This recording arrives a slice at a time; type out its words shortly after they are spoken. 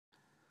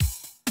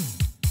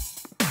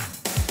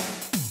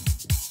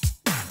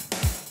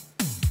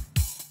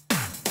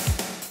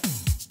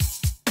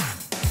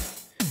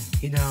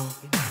You know,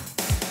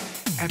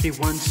 every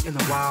once in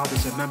a while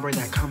there's a member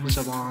that comes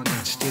along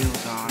and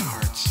steals our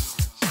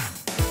hearts.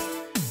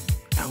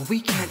 And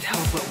we can't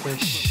help but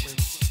wish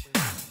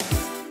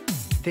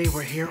they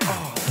were here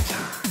all the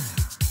time.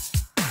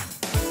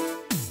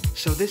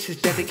 So this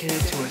is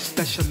dedicated to a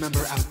special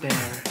member out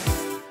there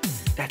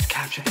that's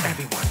captured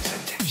everyone's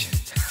attention.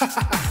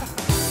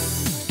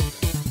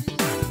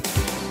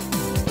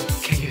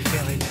 Can you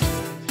feel it?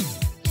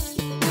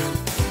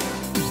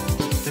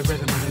 The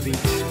rhythm of the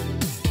beat.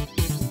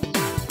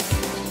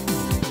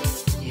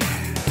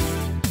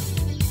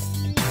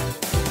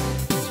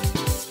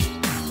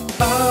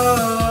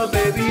 Oh,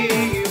 baby,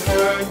 you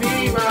heard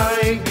me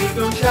right. We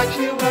gon' chat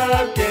you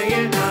up day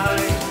and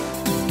night.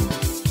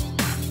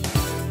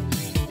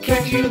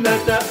 Can't you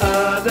let the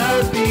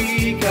others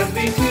be? 'Cause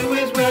me too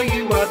is where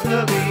you ought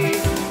to be.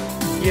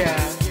 Yeah.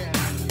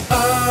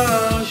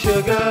 Oh,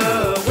 sugar,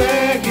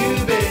 where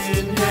you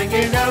been?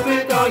 Hanging out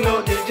with all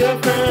your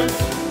ninja friends.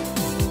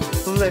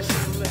 Listen,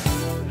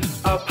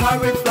 A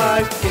pirate's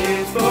life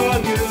is for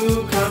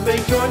you. Come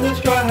and join the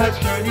Straw Hats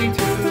journey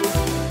too.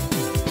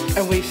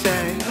 and we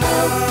say,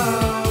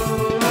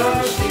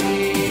 Oh,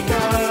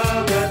 Xica,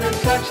 let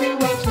us touch you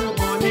up till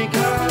morning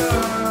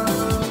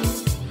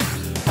comes.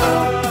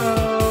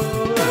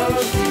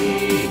 Oh,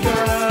 Xica,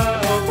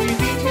 only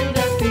be two,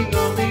 that's the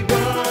only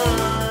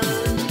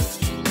one.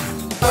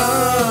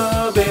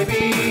 Oh,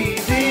 baby,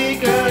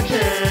 Xica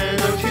Chan,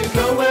 don't you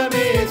go and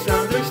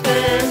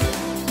misunderstand.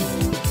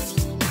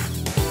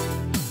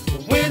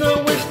 We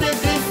don't wish that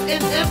this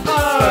is an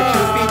art, but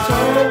truth be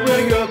told,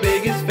 we're your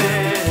biggest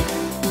fan.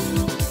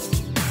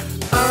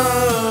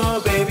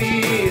 Oh,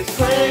 baby, it's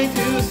plain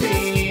to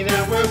see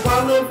that we're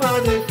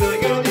qualified to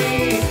fill your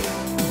need.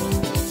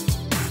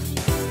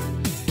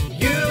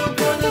 You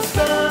put a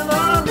spell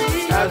on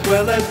me, as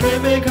well as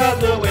women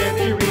called Lo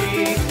and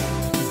Reed.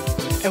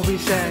 and we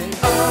say,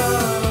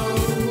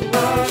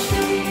 Oh,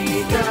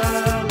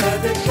 Xica,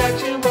 let the chat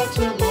you up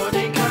till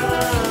morning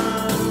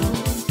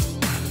comes.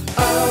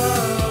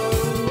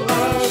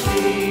 Oh,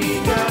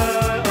 Xica,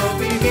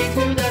 only me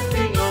too, that's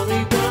the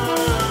only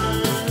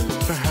one.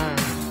 for her.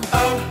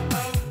 Oh,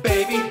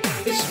 baby,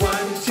 it's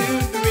 1, 2,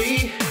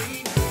 3.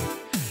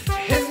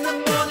 In the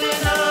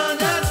morning,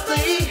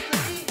 honestly,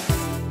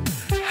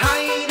 how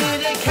you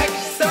didn't catch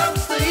some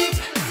sleep?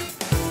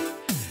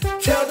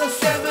 Tell the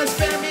seven,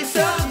 spare me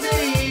some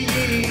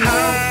tea. Oh,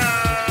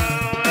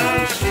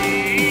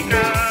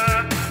 Xica,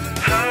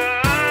 oh,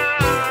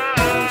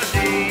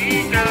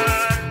 Xica,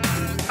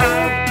 oh,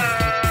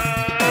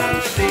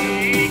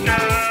 Xica,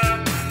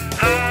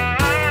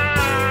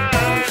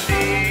 oh,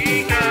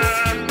 Xica.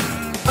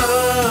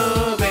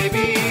 Oh,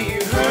 baby,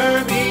 you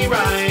heard me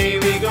right.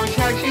 We gon'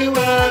 chat you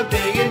up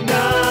day and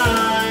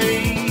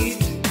night.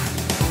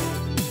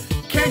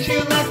 Can't you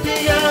let the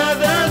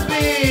others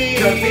be?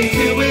 'Cause me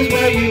too is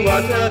where you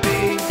ought to be.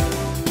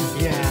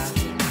 Yeah.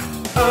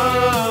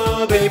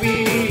 Oh, baby,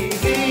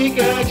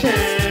 Xica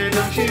Chan,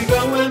 don't you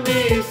go and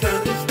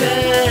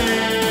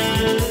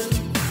misunderstand.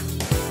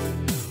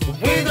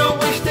 We don't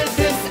wish that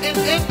this is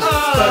an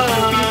art, but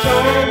you be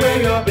told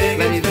we're your Ladies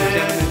biggest and fan.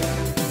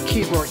 gentlemen,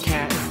 keyboard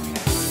cat.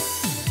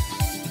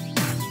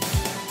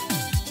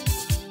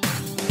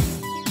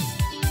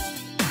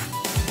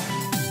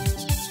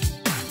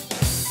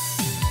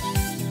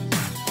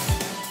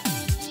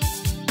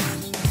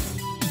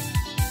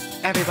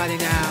 Everybody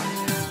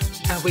now,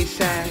 and we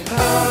say,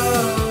 Oh,